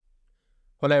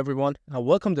Hello everyone, and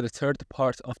welcome to the third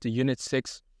part of the Unit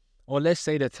 6, or let's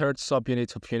say the third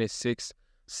subunit of Unit 6,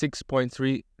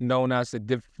 6.3, known as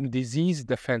the disease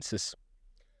defenses.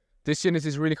 This unit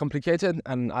is really complicated,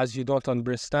 and as you don't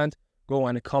understand, go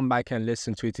and come back and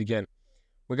listen to it again.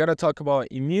 We're going to talk about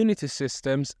immunity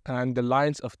systems and the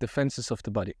lines of defenses of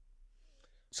the body.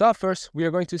 So at first, we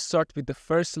are going to start with the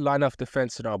first line of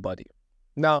defense in our body.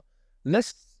 Now,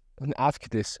 let's ask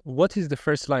this. What is the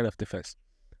first line of defense?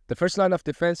 The first line of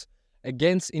defense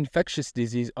against infectious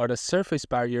disease are the surface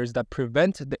barriers that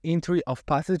prevent the entry of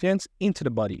pathogens into the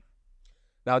body.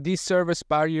 Now, these surface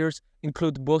barriers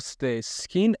include both the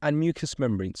skin and mucous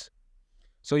membranes.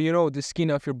 So, the skin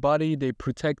of your body, they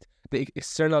protect the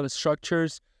external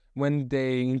structures when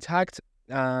they intact,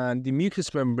 and the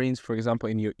mucous membranes, for example,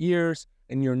 in your ears,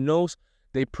 in your nose,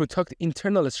 they protect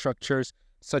internal structures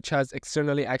such as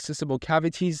externally accessible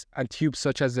cavities and tubes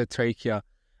such as the trachea.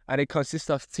 And it consists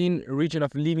of thin region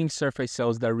of living surface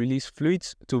cells that release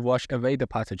fluids to wash away the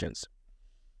pathogens.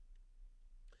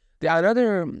 The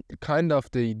another kind of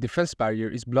the defense barrier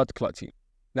is blood clotting.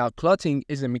 Now, clotting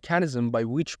is a mechanism by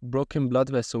which broken blood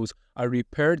vessels are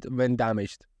repaired when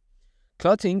damaged.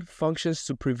 Clotting functions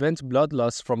to prevent blood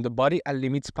loss from the body and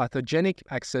limits pathogenic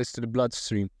access to the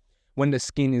bloodstream when the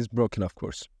skin is broken, of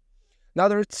course. Now,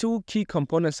 there are two key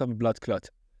components of blood clot,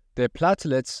 the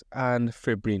platelets and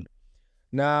fibrin.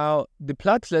 Now, the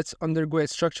platelets undergo a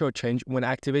structural change when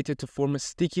activated to form a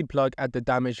sticky plug at the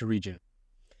damaged region.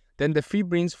 Then the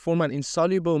fibrins form an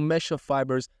insoluble mesh of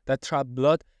fibers that trap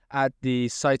blood at the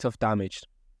site of damage.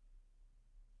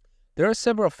 There are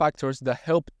several factors that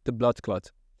help the blood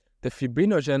clot: the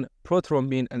fibrinogen,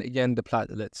 prothrombin, and again the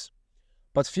platelets.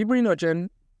 But fibrinogen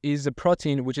is a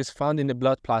protein which is found in the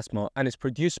blood plasma and is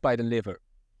produced by the liver.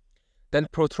 Then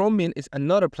prothrombin is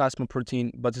another plasma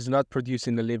protein but is not produced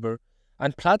in the liver.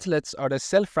 And platelets are the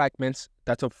cell fragments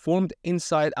that are formed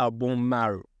inside our bone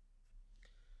marrow.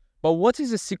 But what is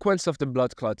the sequence of the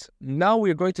blood clot? Now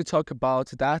we're going to talk about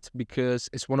that because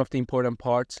it's one of the important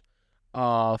parts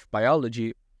of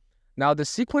biology. Now the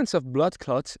sequence of blood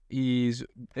clot is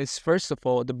first of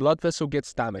all, the blood vessel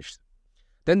gets damaged.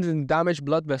 Then the damaged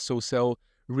blood vessel cell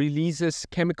releases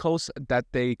chemicals that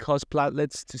they cause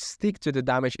platelets to stick to the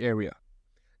damaged area.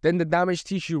 Then the damaged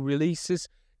tissue releases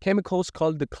chemicals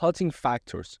called the clotting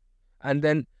factors. And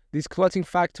then these clotting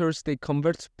factors, they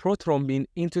convert prothrombin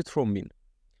into thrombin.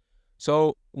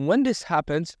 So when this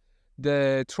happens,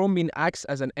 the thrombin acts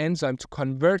as an enzyme to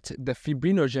convert the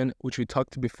fibrinogen, which we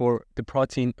talked before, the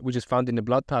protein which is found in the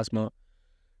blood plasma,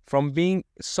 from being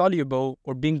soluble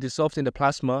or being dissolved in the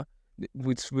plasma,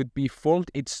 which would be formed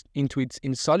into its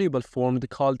insoluble form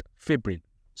called fibrin.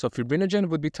 So fibrinogen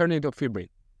would be turned into fibrin.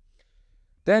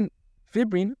 Then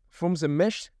fibrin forms a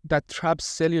mesh that traps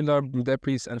cellular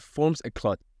debris and forms a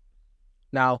clot.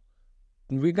 Now,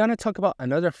 we're going to talk about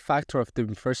another factor of the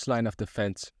first line of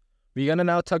defense. We're going to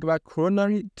now talk about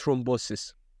coronary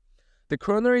thrombosis. The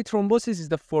coronary thrombosis is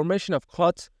the formation of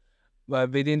clots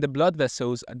within the blood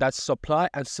vessels that supply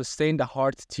and sustain the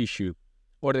heart tissue,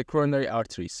 or the coronary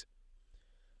arteries.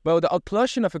 Well, the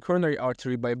occlusion of a coronary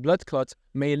artery by blood clot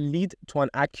may lead to an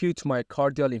acute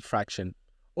myocardial infarction,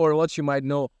 or what you might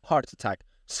know, heart attack.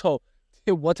 So,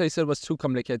 what I said was too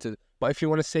complicated, but if you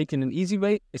want to say it in an easy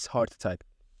way, it's heart attack.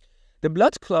 The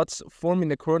blood clots formed in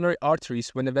the coronary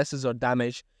arteries when the vessels are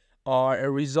damaged are a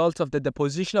result of the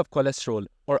deposition of cholesterol,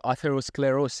 or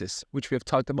atherosclerosis, which we have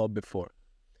talked about before.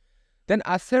 Then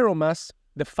atheromas,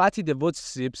 the fatty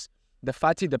deposits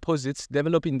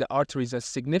develop in the arteries and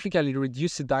significantly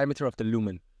reduce the diameter of the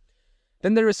lumen.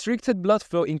 Then the restricted blood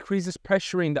flow increases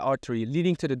pressure in the artery,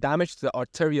 leading to the damage to the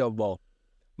arterial wall.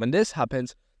 When this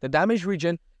happens, the damaged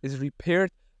region is repaired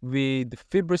with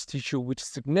fibrous tissue, which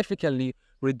significantly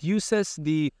reduces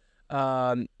the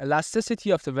elasticity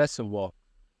of the vessel wall.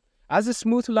 As the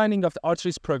smooth lining of the artery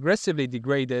is progressively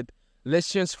degraded,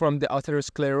 lesions from the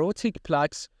atherosclerotic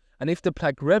plaques, and if the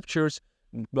plaque ruptures,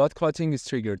 blood clotting is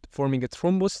triggered, forming a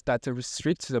thrombus that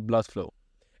restricts the blood flow.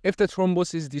 If the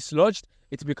thrombus is dislodged,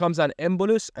 it becomes an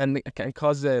embolus and it can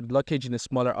cause a blockage in the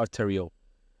smaller arteriole.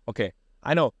 Okay,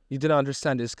 I know you didn't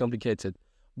understand this, complicated,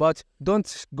 but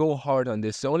don't go hard on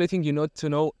this. The only thing you need to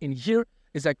know in here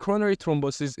is that coronary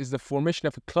thrombosis is the formation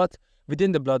of a clot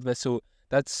within the blood vessel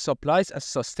that supplies and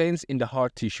sustains in the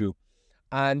heart tissue.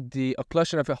 And the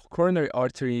occlusion of a coronary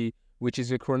artery, which is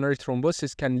a coronary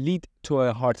thrombosis, can lead to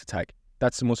a heart attack.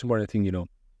 That's the most important thing you know.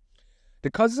 The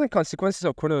causes and consequences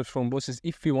of coronary thrombosis,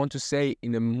 if we want to say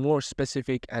in a more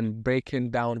specific and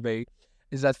breaking down way,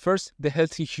 is that first, the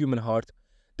healthy human heart.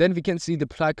 Then we can see the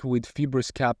plaque with fibrous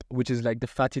cap, which is like the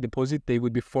fatty deposit. They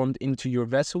would be formed into your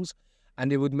vessels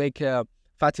and they would make a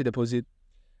fatty deposit.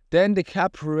 Then the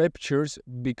cap ruptures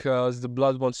because the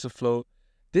blood wants to flow.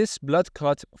 This blood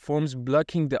clot forms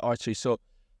blocking the artery. So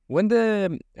when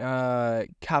the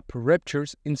cap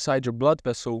ruptures inside your blood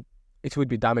vessel, it would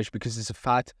be damaged because it's a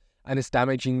fat and it's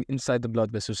damaging inside the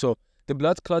blood vessel. So the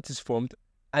blood clot is formed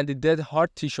and the dead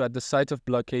heart tissue at the site of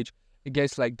blockage, it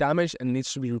gets like damaged and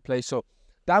needs to be replaced. So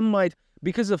that might,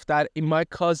 because of that, it might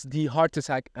cause the heart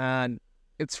attack, and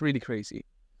it's really crazy.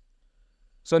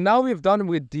 So now we've done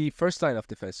with the first line of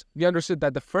defense. We understood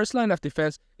that the first line of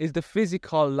defense is the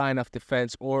physical line of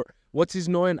defense, or what is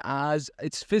known as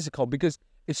it's physical because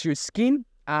it's your skin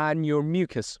and your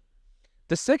mucus.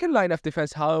 The second line of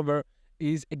defense, however,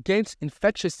 is against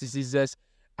infectious diseases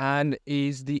and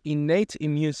is the innate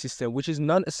immune system, which is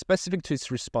non-specific to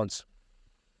its response.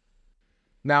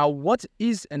 Now, what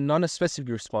is a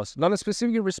non-specific response?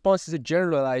 Non-specific response is a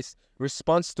generalized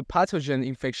response to pathogen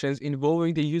infections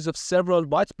involving the use of several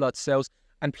white blood cells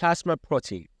and plasma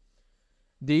protein.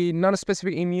 The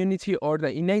non-specific immunity or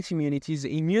the innate immunity is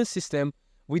the immune system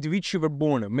with which you were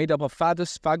born, made up of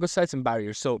phagocytes and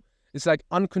barriers. So it's like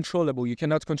uncontrollable. You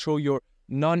cannot control your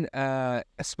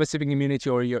non-specific immunity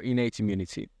or your innate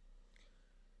immunity.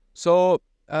 So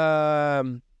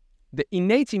the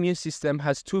innate immune system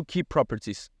has two key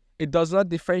properties. It does not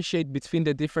differentiate between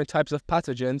the different types of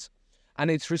pathogens,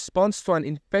 and it responds to an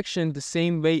infection the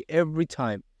same way every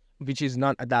time, which is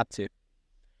non-adaptive.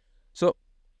 So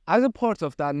as a part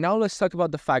of that, now let's talk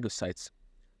about the phagocytes.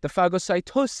 The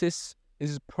phagocytosis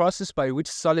is a process by which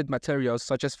solid materials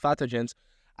such as pathogens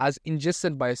are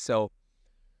ingested by a cell.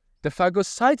 The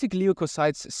phagocytic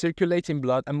leukocytes circulate in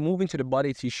blood and move into the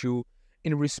body tissue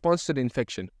in response to the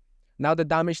infection. Now the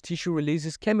damaged tissue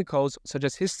releases chemicals such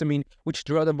as histamine, which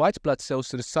draw the white blood cells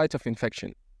to the site of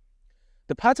infection.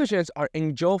 The pathogens are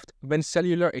engulfed when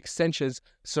cellular extensions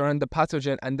surround the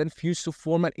pathogen and then fuse to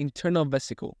form an internal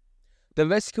vesicle. The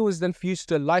vesicle is then fused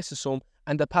to a lysosome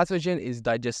and the pathogen is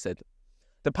digested.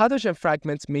 The pathogen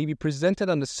fragments may be presented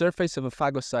on the surface of a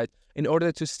phagocyte in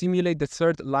order to stimulate the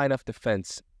third line of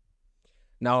defense.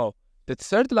 Now, the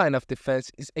third line of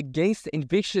defense is against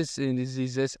infectious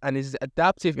diseases and is the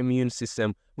adaptive immune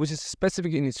system, which is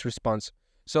specific in its response.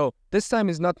 So this time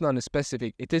is not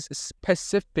non-specific, it is a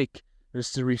specific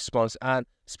response. And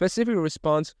specific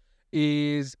response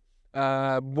is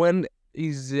when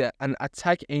is an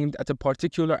attack aimed at a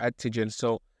particular antigen.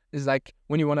 So it's like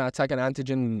when you want to attack an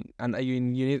antigen and you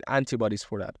need antibodies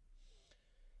for that.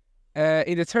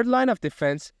 In the third line of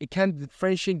defense, it can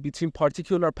differentiate between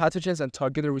particular pathogens and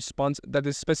target a response that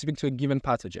is specific to a given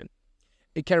pathogen.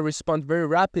 It can respond very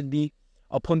rapidly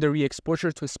upon the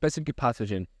re-exposure to a specific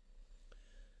pathogen.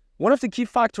 One of the key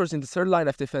factors in the third line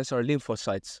of defense are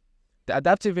lymphocytes. The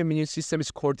adaptive immune system is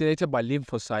coordinated by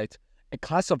lymphocyte, a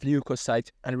class of leukocyte,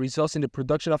 and results in the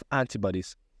production of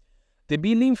antibodies. The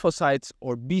B lymphocytes,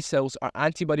 or B cells, are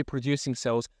antibody-producing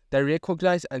cells that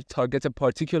recognize and target a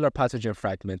particular pathogen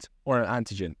fragment, or an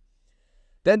antigen.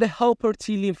 Then the helper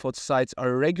T lymphocytes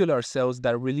are regular cells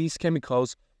that release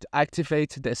chemicals to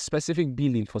activate the specific B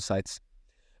lymphocytes.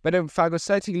 When the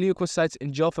phagocytic leukocytes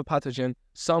engulf a pathogen,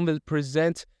 some will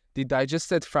present the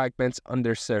digested fragments on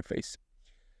their surface.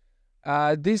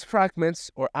 These fragments,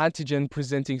 or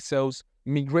antigen-presenting cells,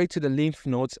 migrate to the lymph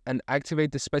nodes and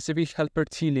activate the specific helper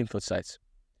T lymphocytes.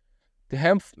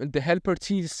 The helper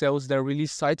T cells then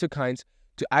release cytokines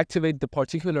to activate the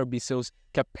particular B cells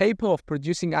capable of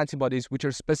producing antibodies which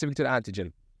are specific to the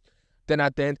antigen. Then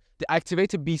at the end, the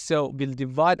activated B cell will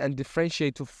divide and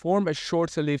differentiate to form a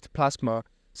short-lived plasma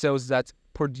cells that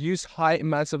produce high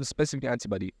amounts of a specific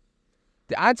antibody.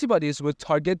 The antibodies will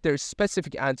target their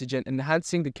specific antigen,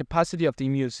 enhancing the capacity of the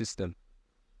immune system.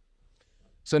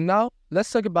 So now, let's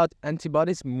talk about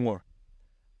antibodies more.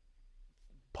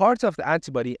 Part of the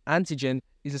antibody, antigen,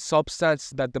 is a substance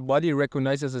that the body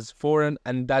recognizes as foreign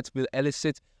and that will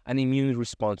elicit an immune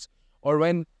response. Or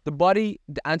when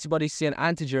the antibodies see an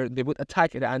antigen, they would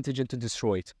attack the antigen to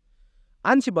destroy it.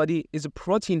 Antibody is a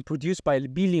protein produced by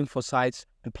B lymphocytes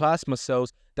and plasma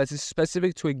cells that is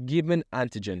specific to a given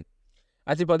antigen.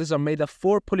 Antibodies are made of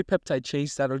 4 polypeptide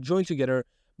chains that are joined together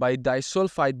by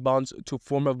disulfide bonds to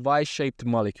form a Y-shaped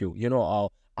molecule. You know how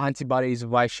antibody is a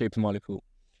Y-shaped molecule.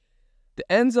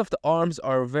 The ends of the arms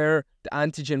are where the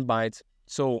antigen binds.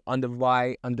 So on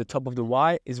the top of the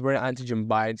Y is where antigen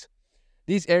binds.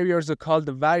 These areas are called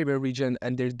the variable region,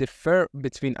 and they differ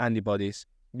between antibodies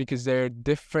because they're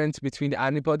different between the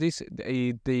antibodies.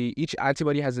 Each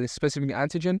antibody has a specific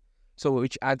antigen, so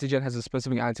each antigen has a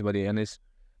specific antibody, and it's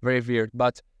very weird.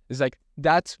 But it's like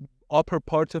that upper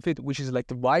part of it, which is like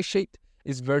the Y shape,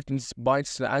 is where it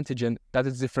binds to the antigen. That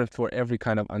is different for every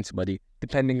kind of antibody,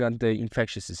 depending on the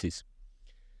infectious disease.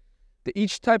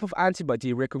 Each type of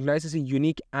antibody recognizes a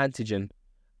unique antigen,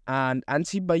 and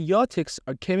antibiotics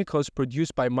are chemicals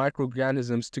produced by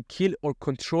microorganisms to kill or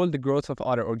control the growth of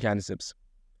other organisms.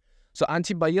 So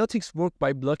antibiotics work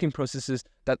by blocking processes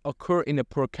that occur in a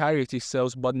prokaryotic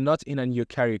cells but not in a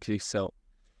eukaryotic cell.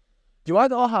 You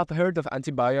might all have heard of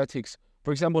antibiotics.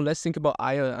 For example, let's think about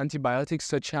antibiotics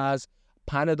such as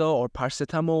Panadol or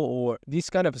paracetamol or these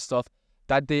kind of stuff,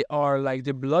 that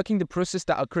they're blocking the process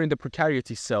that occur in the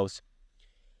prokaryotic cells.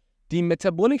 The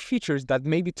metabolic features that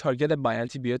may be targeted by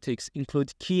antibiotics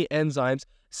include key enzymes,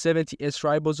 70S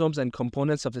ribosomes, and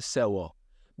components of the cell wall.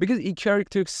 Because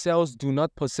eukaryotic cells do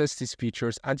not possess these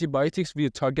features, antibiotics will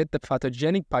target the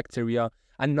pathogenic bacteria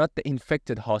and not the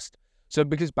infected host. So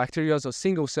because bacteria are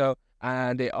single cell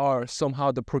and they are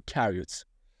somehow the prokaryotes.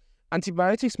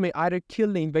 Antibiotics may either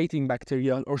kill the invading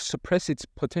bacteria or suppress its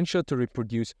potential to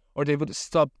reproduce, or they would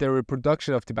stop the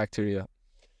reproduction of the bacteria.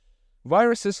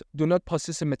 Viruses do not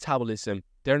possess a metabolism,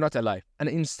 they are not alive, and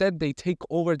instead they take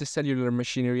over the cellular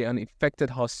machinery on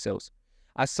infected host cells.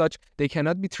 As such, they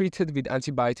cannot be treated with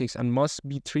antibiotics and must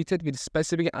be treated with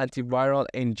specific antiviral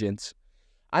agents.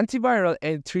 Antiviral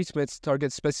treatments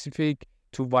target specific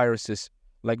to viruses,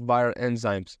 like viral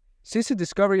enzymes. Since the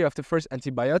discovery of the first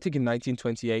antibiotic in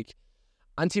 1928,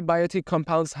 antibiotic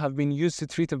compounds have been used to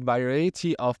treat a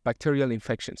variety of bacterial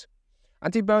infections.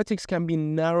 Antibiotics can be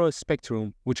narrow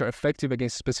spectrum, which are effective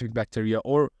against specific bacteria,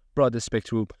 or broad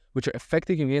spectrum, which are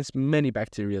effective against many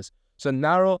bacteria. So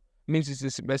narrow means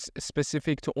it's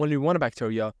specific to only one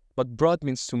bacteria, but broad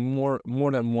means to more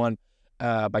than one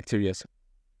bacteria.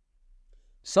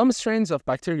 Some strains of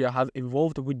bacteria have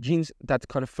evolved with genes that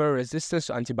confer resistance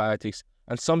to antibiotics,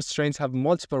 and some strains have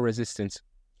multiple resistance.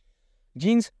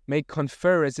 Genes may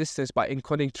confer resistance by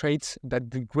encoding traits that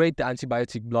degrade the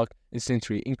antibiotic block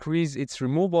instantly, increase its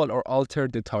removal, or alter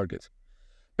the target.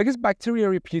 Because bacteria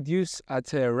reproduce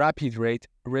at a rapid rate,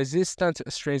 resistant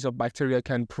strains of bacteria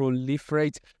can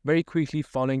proliferate very quickly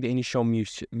following the initial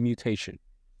mutation.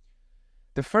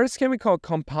 The first chemical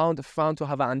compound found to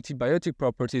have antibiotic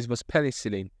properties was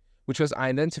penicillin, which was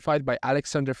identified by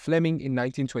Alexander Fleming in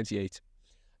 1928.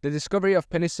 The discovery of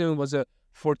penicillin was a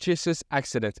fortuitous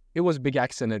accident. It was a big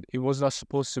accident. It was not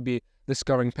supposed to be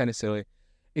discovering penicillin.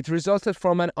 It resulted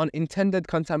from an unintended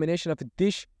contamination of a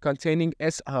dish containing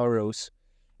SROs.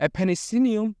 A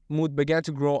penicillium mold began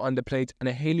to grow on the plate, and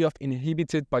a halo of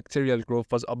inhibited bacterial growth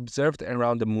was observed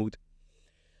around the mold.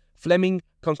 Fleming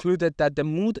concluded that the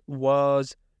mold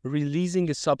was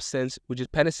releasing a substance, which is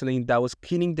penicillin, that was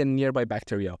killing the nearby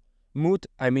bacteria. Mold,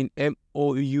 I mean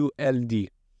M-O-U-L-D.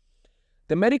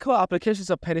 The medical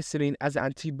applications of penicillin as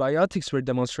antibiotics were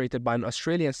demonstrated by an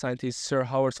Australian scientist, Sir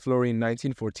Howard Florey, in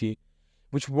 1940,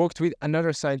 which worked with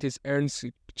another scientist, Ernst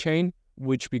Chain,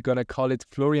 which we're going to call it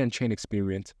Florian chain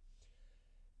experiment.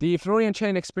 The Florian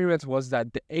chain experiment was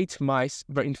that the 8 mice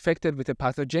were infected with a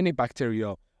pathogenic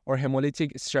bacteria, or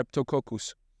hemolytic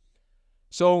streptococcus.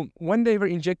 So when they were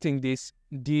injecting this,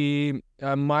 the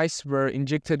mice were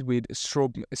injected with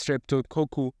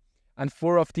streptococcus, and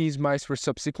 4 of these mice were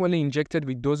subsequently injected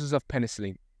with doses of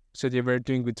penicillin. So they were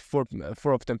doing with 4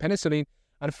 of them penicillin,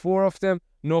 and 4 of them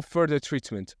no further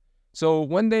treatment. So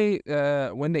when they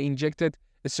injected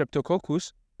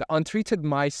streptococcus, the untreated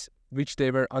mice, which they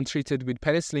were untreated with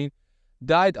penicillin,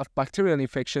 died of bacterial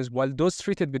infections, while those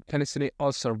treated with penicillin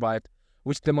all survived,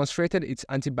 which demonstrated its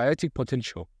antibiotic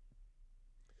potential.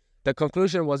 The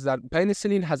conclusion was that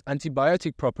penicillin has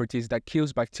antibiotic properties that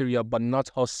kills bacteria but not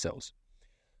host cells.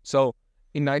 So,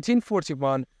 in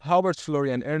 1941, Howard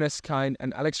Florey and Ernest Chain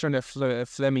and Alexander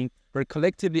Fleming were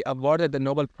collectively awarded the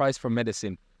Nobel Prize for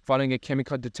Medicine, following a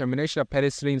chemical determination of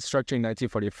penicillin structure in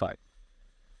 1945.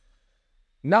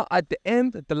 Now, at the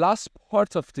end, the last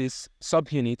part of this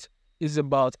subunit is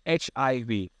about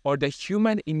HIV, or the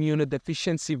human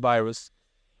immunodeficiency virus,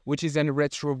 which is a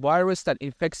retrovirus that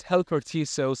infects helper T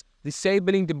cells,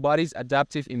 disabling the body's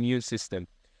adaptive immune system.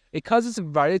 It causes a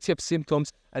variety of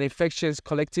symptoms and infections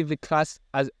collectively classed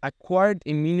as acquired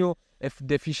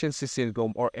immunodeficiency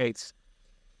syndrome, or AIDS.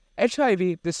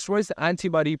 HIV destroys the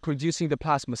antibody producing the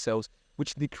plasma cells,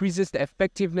 which decreases the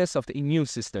effectiveness of the immune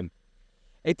system.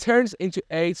 It turns into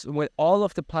AIDS when all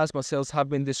of the plasma cells have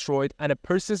been destroyed and a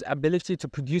person's ability to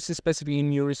produce a specific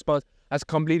immune response has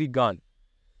completely gone.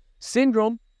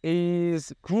 Syndrome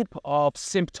is a group of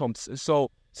symptoms.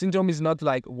 So syndrome is not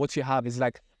like what you have, it's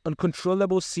like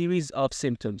uncontrollable series of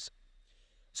symptoms.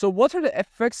 So what are the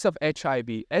effects of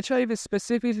HIV? HIV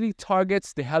specifically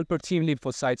targets the helper T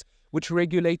lymphocytes, which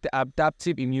regulate the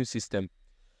adaptive immune system.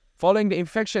 Following the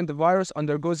infection, the virus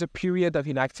undergoes a period of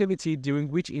inactivity during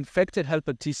which infected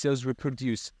helper T cells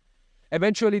reproduce.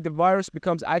 Eventually, the virus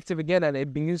becomes active again and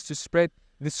it begins to spread,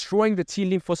 destroying the T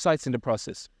lymphocytes in the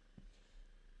process.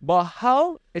 But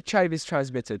how HIV is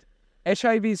transmitted?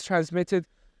 HIV is transmitted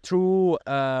through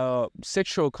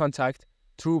sexual contact,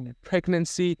 through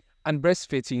pregnancy and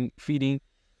breastfeeding,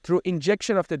 through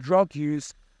injection of the drug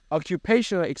use,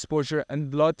 occupational exposure, and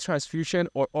blood transfusion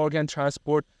or organ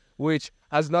transport, which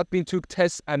has not been took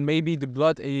tests, and maybe the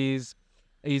blood is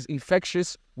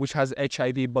infectious, which has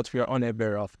HIV, but we are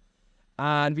unaware of.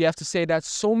 And we have to say that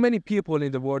so many people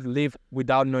in the world live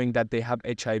without knowing that they have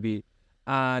HIV.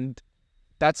 And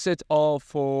that's it all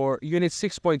for Unit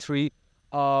 6.3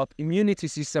 of Immunity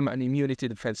System and Immunity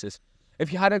Defenses.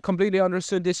 If you hadn't completely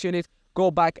understood this unit, go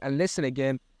back and listen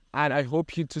again. And I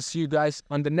hope to see you guys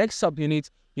on the next subunit,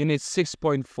 Unit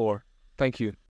 6.4. Thank you.